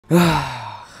Good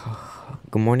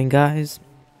morning, guys,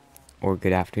 or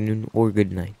good afternoon, or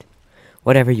good night,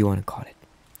 whatever you want to call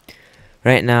it.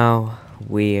 Right now,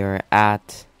 we're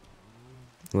at,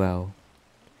 well,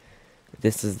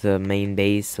 this is the main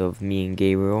base of me and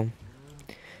Gabriel.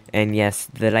 And yes,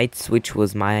 the light switch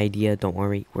was my idea. Don't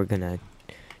worry, we're gonna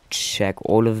check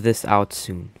all of this out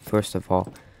soon. First of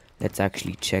all, let's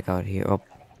actually check out here. Oh,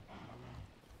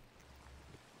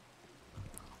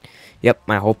 yep,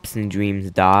 my hopes and dreams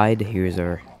died. Here's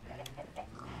our. Oh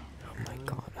my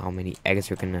god, how many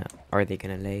eggs are they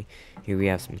gonna lay? Here we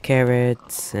have some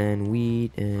carrots and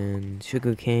wheat and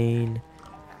sugar cane.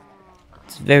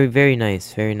 It's very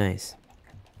nice, very nice.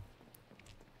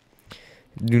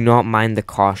 Do not mind the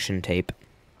caution tape.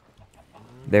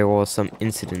 There was some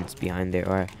incidents behind there.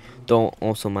 Or don't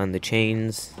also mind the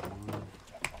chains.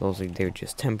 Those like they're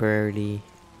just temporarily.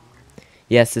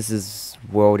 Yes, this is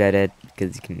world edit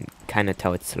because you can kind of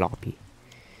tell it's sloppy.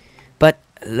 But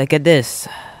look at this.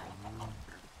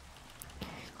 You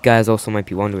guys also might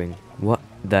be wondering, what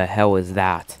the hell is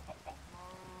that?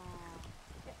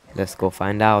 Let's go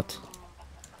find out.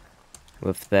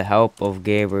 With the help of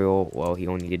Gabriel, well, he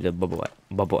only did the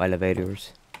bubble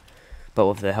elevators. But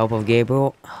with the help of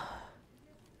Gabriel,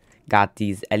 got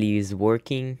these LEs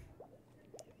working.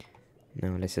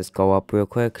 Now let's just go up real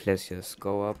quick.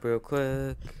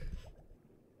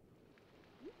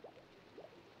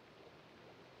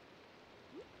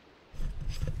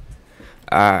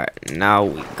 Now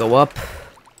we go up.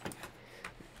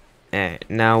 And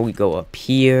now we go up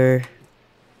here.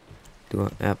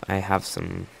 I have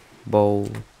some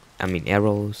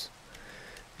arrows.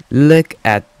 Look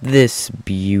at this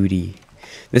beauty.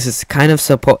 This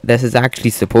is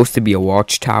actually supposed to be a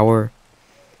watchtower.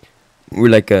 We're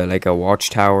like a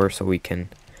watchtower, so we can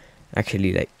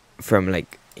actually from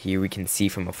here we can see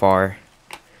from afar.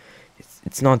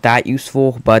 It's not that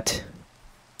useful, but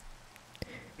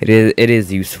it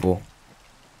is useful.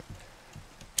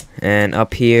 And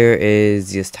up here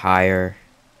is just higher.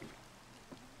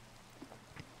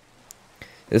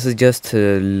 This is just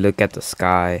to look at the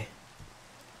sky.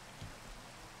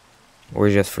 Or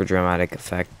just for dramatic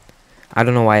effect. I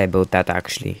don't know why I built that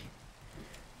actually.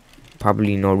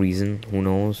 Probably no reason. Who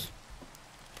knows?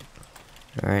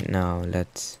 Alright, now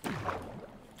let's...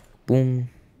 Boom.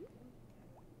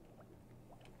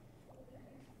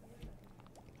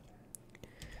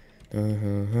 So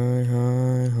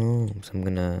I'm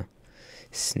gonna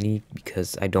sneak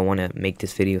because I don't want to make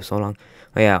this video so long.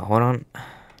 Oh yeah, hold on.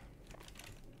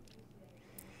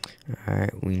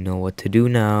 Alright, we know what to do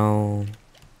now.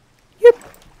 Yep.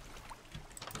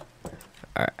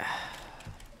 Alright.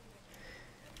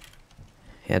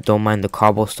 Yeah, don't mind the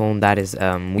cobblestone. That is,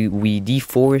 we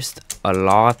deforest a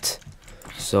lot,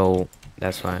 so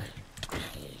that's why.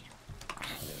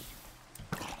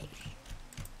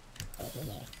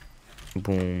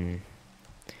 Boom.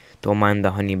 Don't mind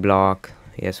the honey block.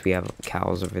 Yes, we have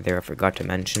cows over there. I forgot to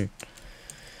mention.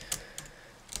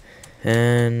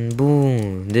 And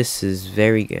boom, this is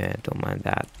very good. Don't mind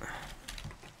that.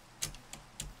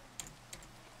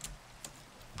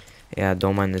 Yeah,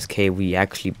 don't mind this cave. We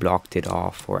actually blocked it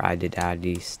off, or I did at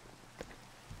least.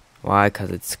 Why?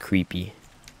 Because it's creepy.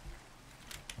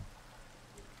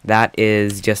 That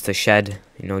is just a shed,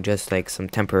 you know, just like some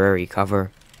temporary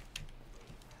cover.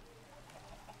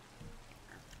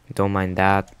 Don't mind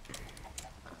that.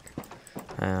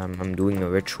 I'm doing a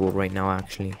ritual right now,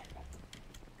 actually.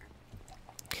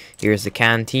 Here's the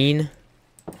canteen.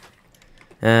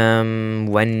 When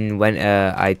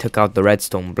I took out the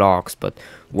redstone blocks, but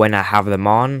when I have them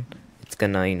on, it's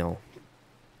gonna, you know,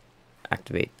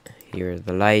 activate. Here are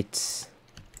the lights.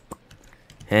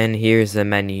 And here's the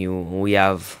menu. We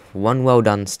have 1 well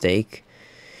done steak,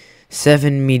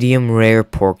 7 medium rare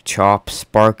pork chops,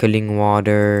 sparkling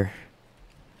water,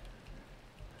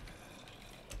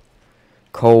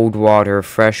 cold water,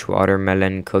 fresh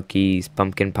watermelon, cookies,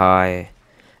 pumpkin pie,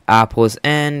 apples,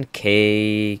 and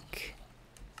cake.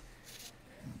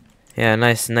 Yeah,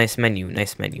 nice menu,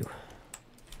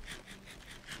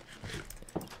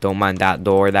 Don't mind that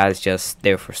door, that is just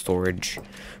there for storage.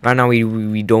 Right now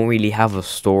we don't really have a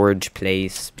storage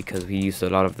place because we used a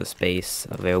lot of the space,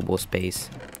 available space.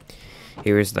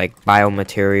 Here's like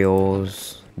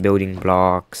biomaterials, building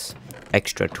blocks,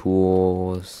 extra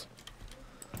tools.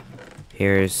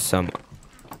 Here's some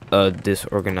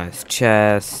disorganized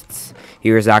chests.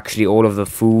 Here's actually all of the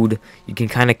food. You can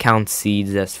kind of count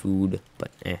seeds as food, but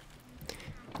eh.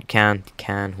 You can,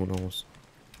 who knows.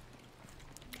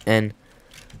 And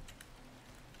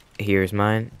here's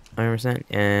mine, 100%.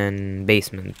 And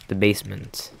the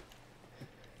basement.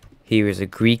 Here is a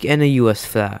Greek and a US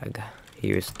flag.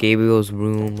 Here's Gabriel's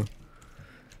room.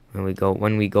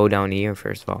 When we go down here,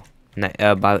 first of all.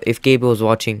 But if Gabriel's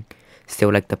watching,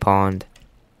 still like the pond.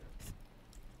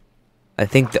 I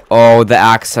think the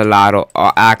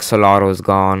axolotl is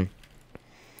gone.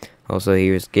 Also,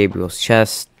 here's Gabriel's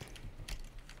chest.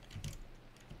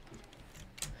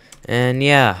 And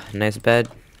yeah, nice bed,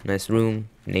 nice room,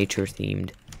 nature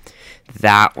themed.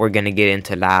 That we're gonna get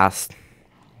into last.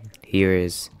 Here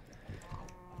is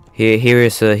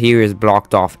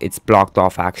blocked off. It's blocked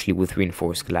off actually with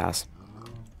reinforced glass.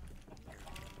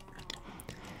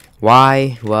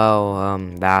 Why? Well, you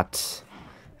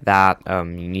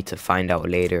need to find out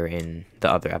later in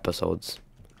the other episodes.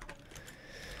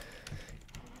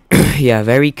 Yeah,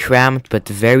 very cramped but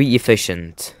very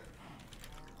efficient.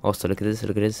 Also, look at this.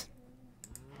 Look at this.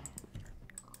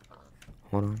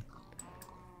 Hold on.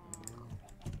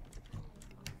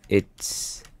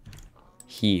 It's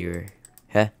here.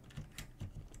 Huh?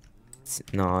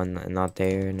 No, not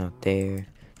there, not there,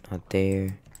 not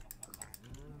there.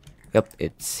 Yep,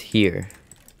 it's here.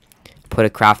 Put a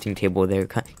crafting table there.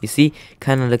 You see?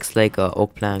 Kind of looks like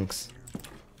oak planks.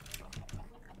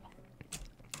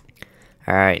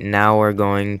 Alright, now we're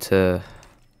going to...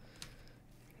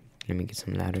 Let me get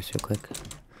some ladders real quick.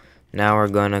 Now we're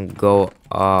gonna go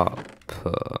up.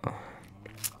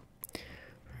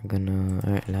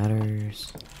 Alright,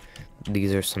 ladders.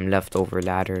 These are some leftover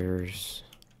ladders.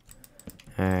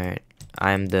 Alright,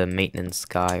 I'm the maintenance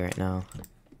guy right now.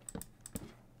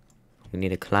 We need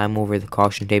to climb over the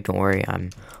caution tape. Don't worry,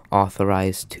 I'm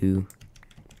authorized to.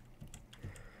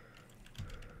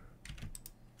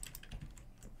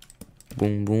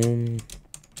 Boom, boom.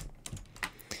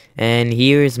 And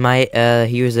here's my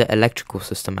here's the electrical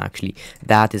system. Actually,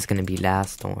 that is gonna be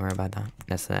last. Don't worry about that.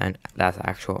 That's the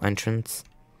actual entrance.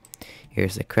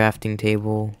 Here's the crafting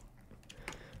table.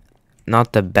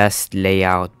 Not the best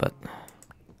layout, but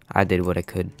I did what I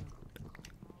could.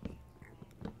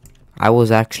 I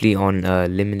was actually on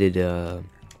limited. I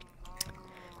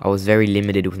was very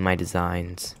limited with my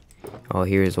designs. Oh,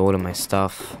 here's all of my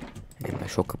stuff and my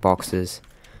shulker boxes.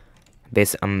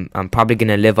 I'm probably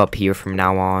gonna live up here from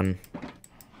now on.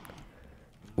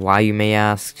 Why, you may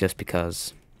ask? Just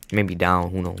because. Maybe down,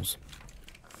 who knows.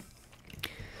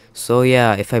 So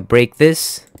yeah, if I break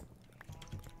this,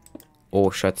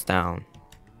 all shuts down.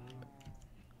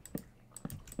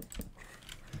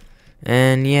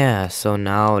 And yeah, so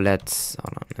now let's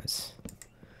hold on, let's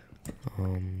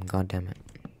god damn it.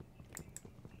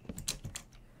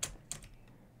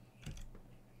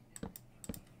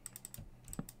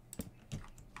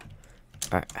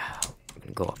 Alright, I'm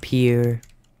gonna go up here.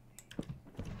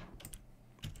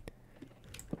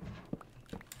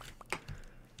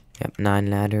 Yep, 9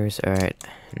 ladders. Alright,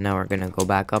 now we're gonna go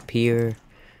back up here.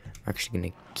 We're actually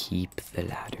gonna keep the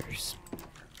ladders.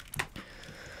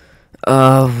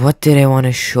 What did I want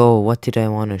to show? Alright,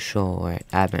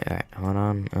 admin, alright, hold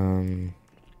on.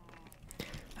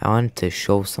 I wanted to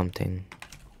show something.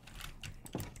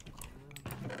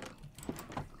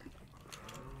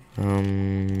 Let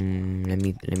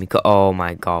me go. Oh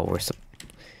my god, we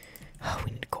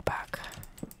need to go back.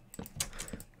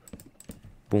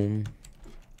 Boom.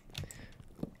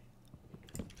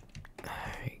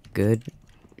 Alright, good.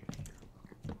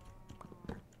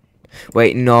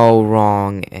 Wait, no,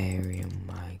 wrong area.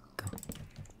 My god.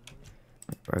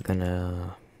 We're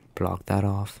gonna block that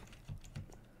off.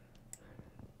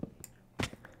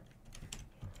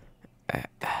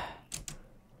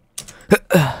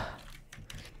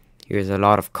 Here's a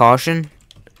lot of caution.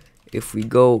 If we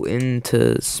go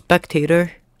into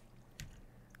spectator,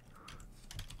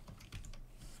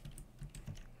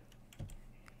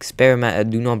 experiment,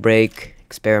 do not break,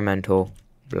 experimental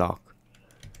block.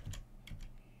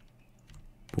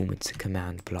 Boom, it's a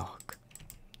command block.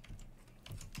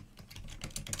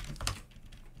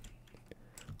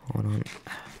 Hold on.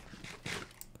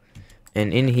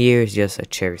 And in here is just a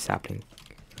cherry sapling.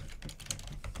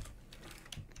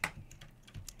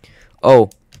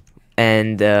 Oh,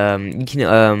 and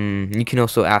you can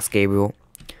also ask Gabriel.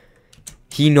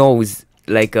 He knows,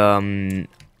 like, down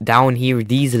here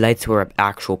these lights were an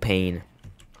actual pain.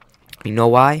 You know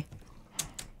why?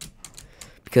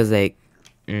 Because like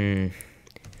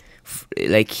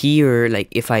here, like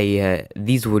if I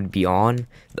these would be on,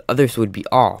 the others would be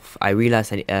off. I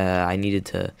realized I needed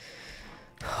to.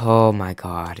 Oh my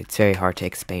god, it's very hard to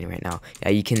explain right now. Yeah,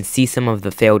 you can see some of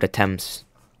the failed attempts.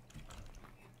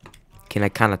 Can I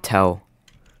kind of tell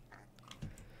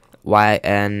why?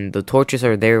 And the torches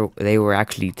are there. They were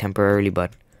actually temporarily,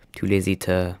 but too lazy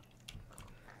to,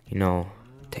 you know,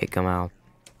 take them out.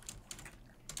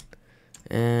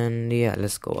 And yeah,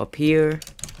 let's go up here.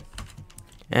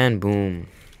 And boom.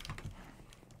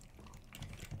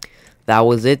 That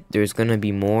was it. There's gonna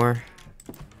be more,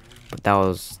 but that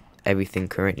was everything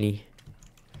currently.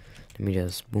 Let me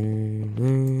just boom,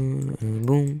 boom,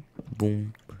 boom,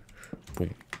 boom,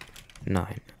 boom.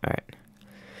 9. Alright.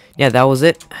 Yeah, that was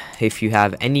it. If you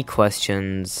have any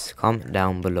questions, comment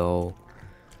down below.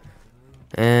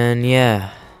 And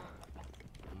yeah.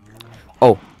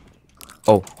 Oh,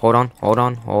 hold on.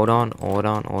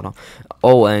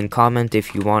 Oh, and comment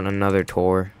if you want another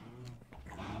tour.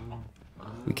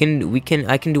 I can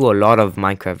do a lot of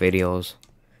Minecraft videos.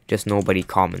 Just nobody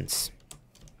comments.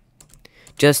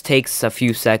 Just takes a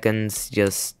few seconds.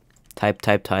 Just type.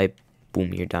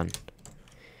 Boom, you're done.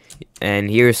 And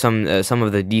here's some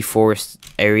of the deforest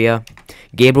area.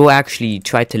 Gabriel actually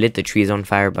tried to lit the trees on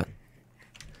fire, but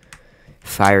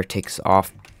fire takes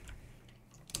off.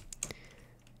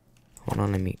 Hold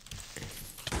on, let me.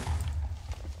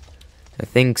 I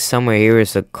think somewhere here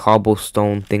is a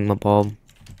cobblestone thingamabob.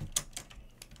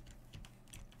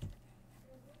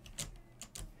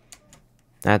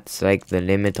 That's like the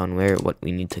limit on what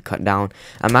we need to cut down.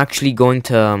 I'm actually going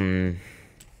to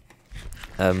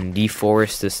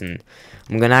deforest this, and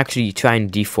I'm gonna actually try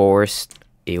and deforest.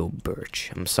 Ew,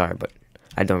 birch. I'm sorry, but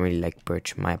I don't really like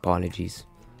birch. My apologies.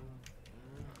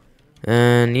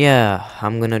 And yeah,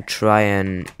 I'm gonna try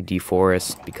and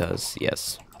deforest because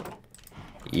yes.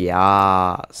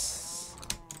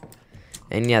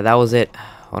 And yeah, that was it.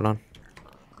 Hold on.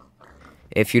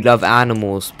 If you love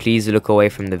animals, please look away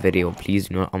from the video. Please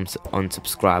do not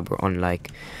unsubscribe or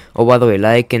unlike. Oh, by the way,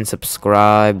 like and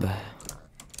subscribe.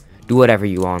 Do whatever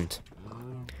you want.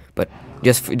 But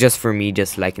just for me,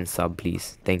 just like and sub,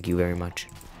 please. Thank you very much.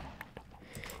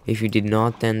 If you did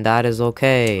not, then that is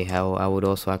okay. I would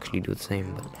also actually do the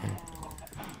same. But I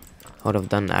would have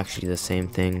done actually the same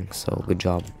thing. So good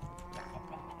job.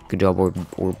 Good job,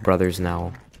 we're brothers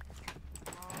now.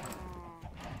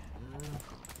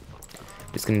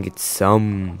 Just gonna get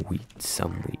some wheat.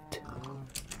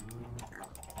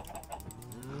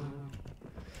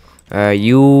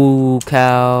 You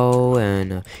cow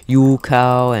and you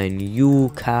cow and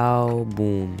you cow.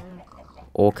 Boom.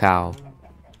 Oh cow.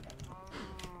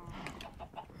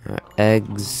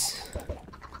 Eggs.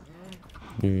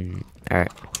 Boom.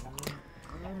 Alright.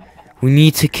 We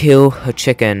need to kill a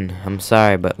chicken. I'm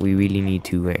sorry, but we really need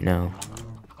to right now.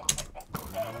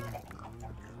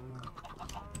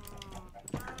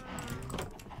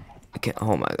 Okay,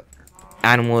 oh my god.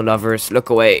 Animal lovers,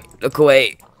 look away. Look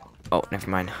away. Oh, never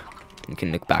mind. You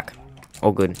can look back.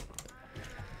 Oh, good.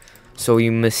 So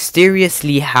you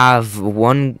mysteriously have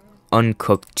one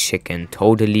uncooked chicken.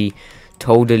 Totally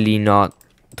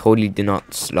did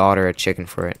not slaughter a chicken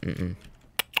for it.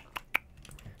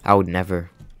 I would never.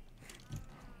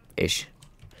 Ish.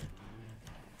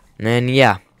 And then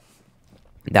yeah,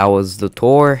 that was the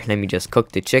tour. Let me just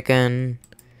cook the chicken.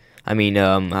 I mean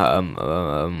an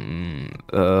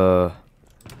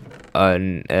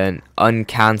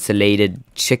uncancellated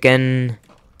chicken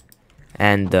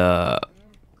and the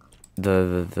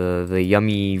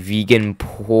yummy vegan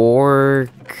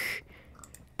pork.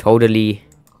 Totally.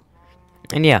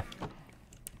 And yeah,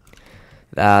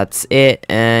 that's it.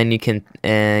 And you can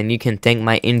thank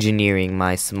my engineering,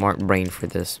 my smart brain for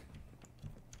this.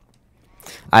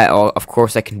 Of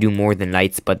course I can do more than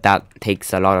lights, but that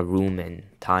takes a lot of room and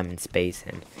time and space,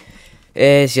 and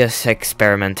it's just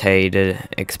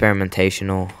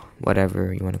experimentational,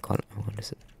 whatever you want to call it. What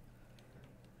is it?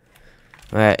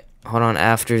 Alright, hold on.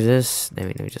 After this,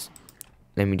 let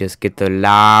me just get the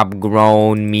lab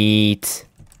grown meat.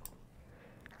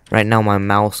 Right now my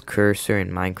mouse cursor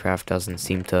in Minecraft doesn't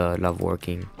seem to love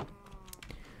working.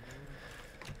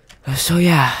 So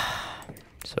yeah,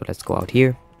 so let's go out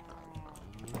here.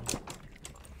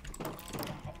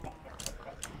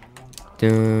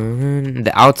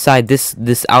 The outside,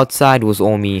 this outside was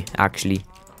all me, actually.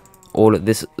 All of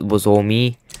this was all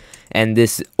me, and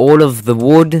all of the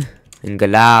wood and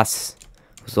glass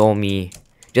was all me.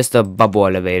 Just a bubble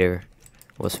elevator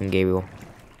was from Gabriel.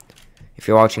 If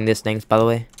you're watching this, thanks by the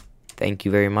way. Thank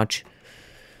you very much.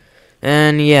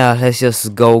 And yeah, let's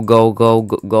just go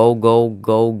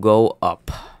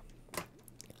up.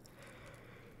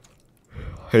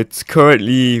 It's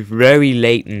currently very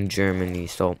late in Germany,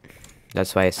 so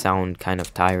that's why I sound kind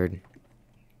of tired.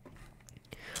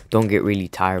 Don't get really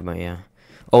tired, but yeah.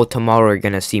 Oh, tomorrow you're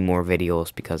gonna see more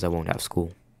videos because I won't have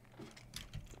school.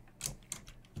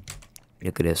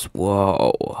 Look at this.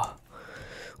 Whoa.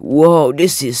 Whoa,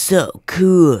 this is so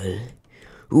cool.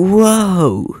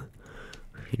 Whoa.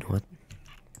 You know what?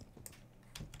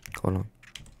 Hold on.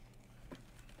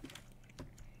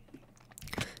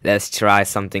 Let's try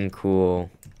something cool.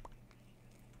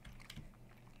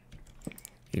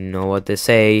 You know what they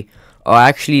say. Oh,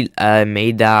 actually, I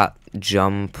made that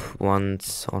jump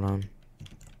once. Hold on.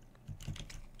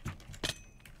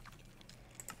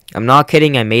 I'm not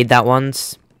kidding. I made that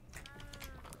once.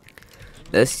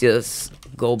 Let's just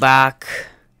go back.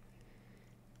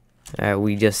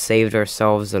 We just saved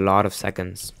ourselves a lot of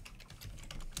seconds.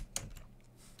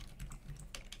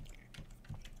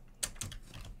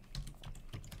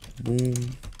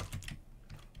 Boom.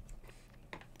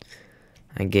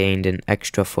 I gained an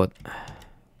extra foot.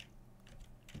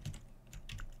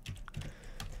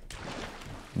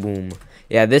 Boom.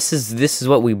 Yeah, this is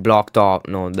what we blocked off.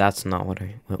 No, that's not what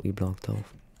we blocked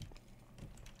off.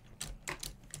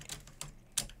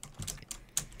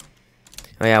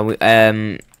 Oh yeah,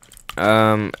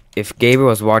 if Gabriel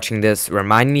was watching this,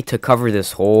 remind me to cover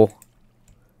this hole.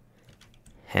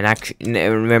 And actually,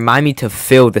 remind me to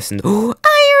fill this in. Oh,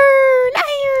 iron!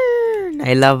 Iron!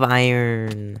 I love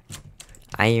iron.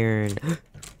 Iron.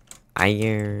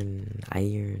 Iron.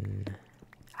 Iron.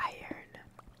 Iron.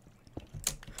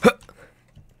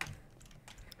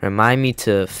 Remind me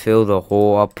to fill the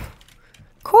hole up.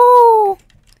 Cool!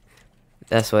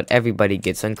 That's what everybody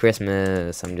gets on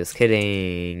Christmas. I'm just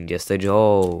kidding. Just a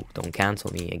joke. Don't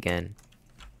cancel me again.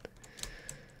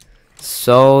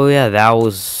 So, yeah, that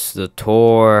was the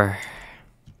tour.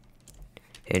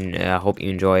 And I hope you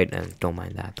enjoyed. And don't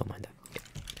mind that. Don't mind that.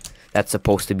 That's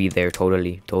supposed to be there.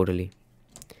 Totally. Totally.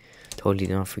 Totally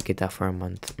don't forget that for a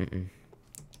month.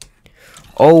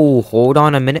 Oh, hold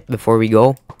on a minute before we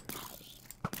go.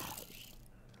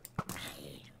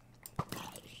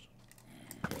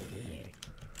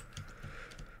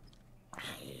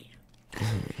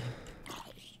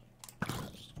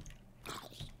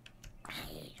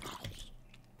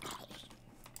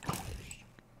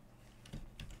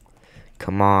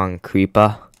 Come on,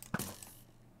 creeper.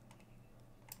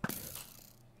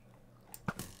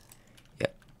 Yeah,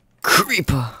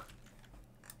 creeper.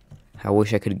 I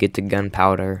wish I could get the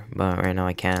gunpowder, but right now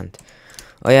I can't.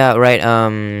 Oh yeah, right.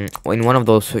 In one of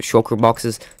those shulker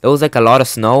boxes, there was like a lot of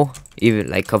snow, even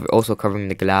like also covering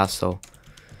the glass. So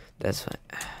that's fine.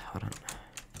 Hold on.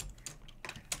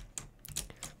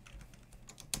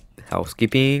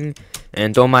 Housekeeping,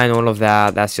 and don't mind all of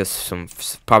that. That's just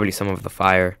probably some of the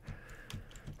fire.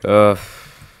 Hold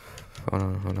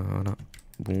on.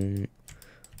 Boom.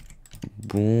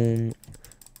 Boom.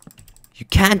 You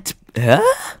can't, huh?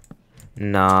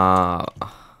 Nah.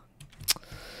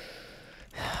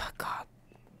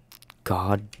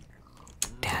 God.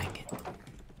 Dang it.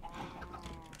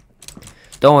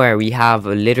 Don't worry, we have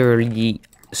literally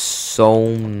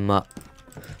so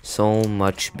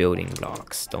much building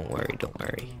blocks. Don't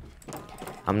worry.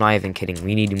 I'm not even kidding.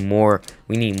 We need more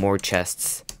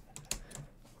chests.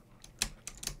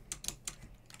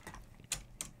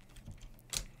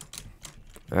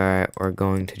 Alright, we're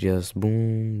going to just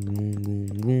boom.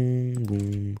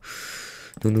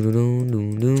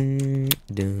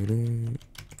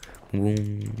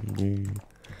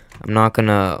 I'm not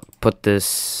gonna put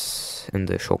this in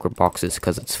the shulker boxes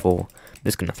because it's full. I'm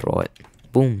just gonna throw it.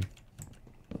 Boom.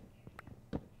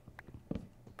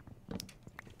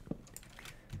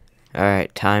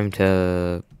 Alright, time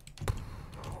to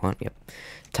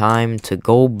time to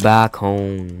go back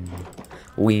home.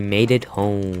 We made it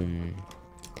home.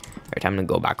 Alright, time to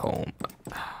go back home.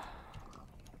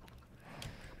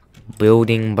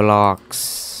 Building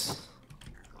blocks.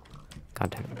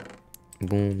 God damn it.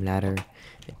 Boom, ladder.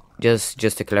 Just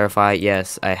to clarify,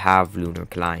 yes, I have Lunar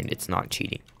Climb. It's not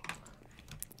cheating.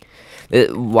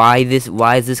 Why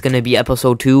is this gonna be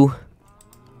episode 2?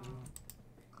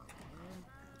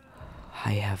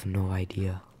 I have no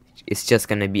idea. It's just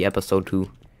gonna be episode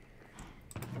 2.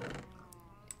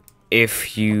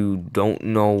 If you don't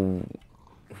know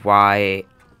why,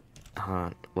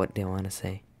 what do I want to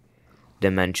say?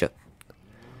 Dementia.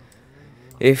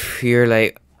 If you're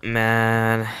like,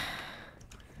 man,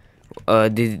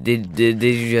 did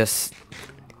you just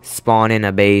spawn in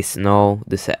a base? No,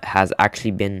 this has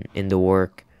actually been in the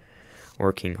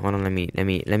working. Hold on, let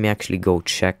me actually go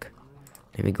check.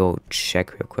 Let me go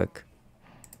check real quick.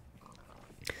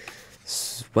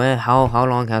 Well, how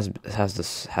long has the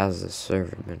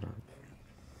server been on?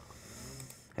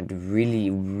 I'd really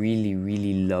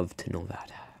love to know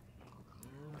that.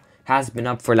 Has been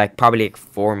up for like probably like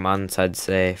 4 months, I'd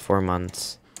say 4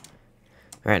 months.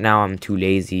 Right now I'm too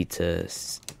lazy to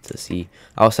see.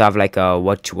 I also have like a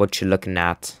what you're looking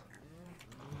at.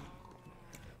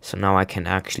 So now I can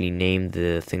actually name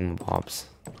the thingamabobs.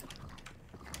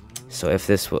 So if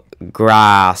this was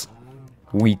grass,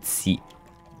 wheat seed.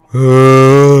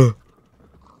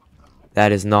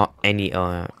 That is not any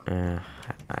I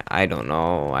don't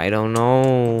know.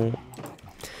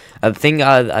 I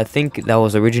think that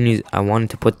was originally I wanted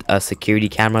to put a security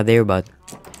camera there, but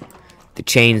the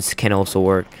chains can also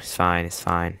work. It's fine. It's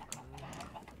fine.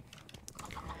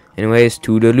 Anyways,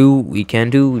 toodaloo, we can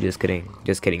do. Just kidding.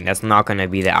 Just kidding. That's not gonna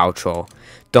be the outro.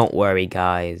 Don't worry,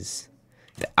 guys.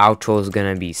 The outro is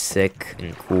gonna be sick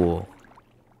and cool.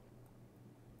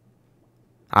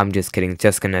 I'm just kidding. It's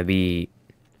just gonna be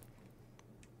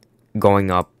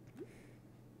going up.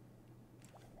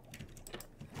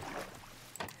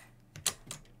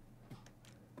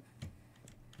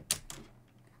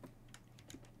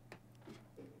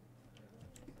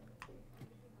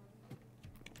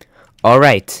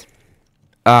 Alright.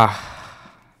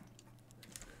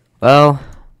 Well,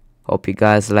 hope you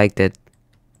guys liked it.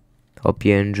 Hope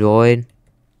you enjoyed.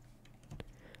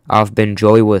 I've been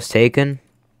Joey Was Taken.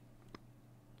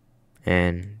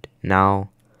 And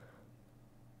now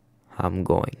I'm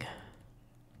going.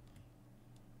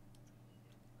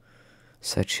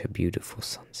 Such a beautiful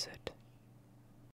sunset.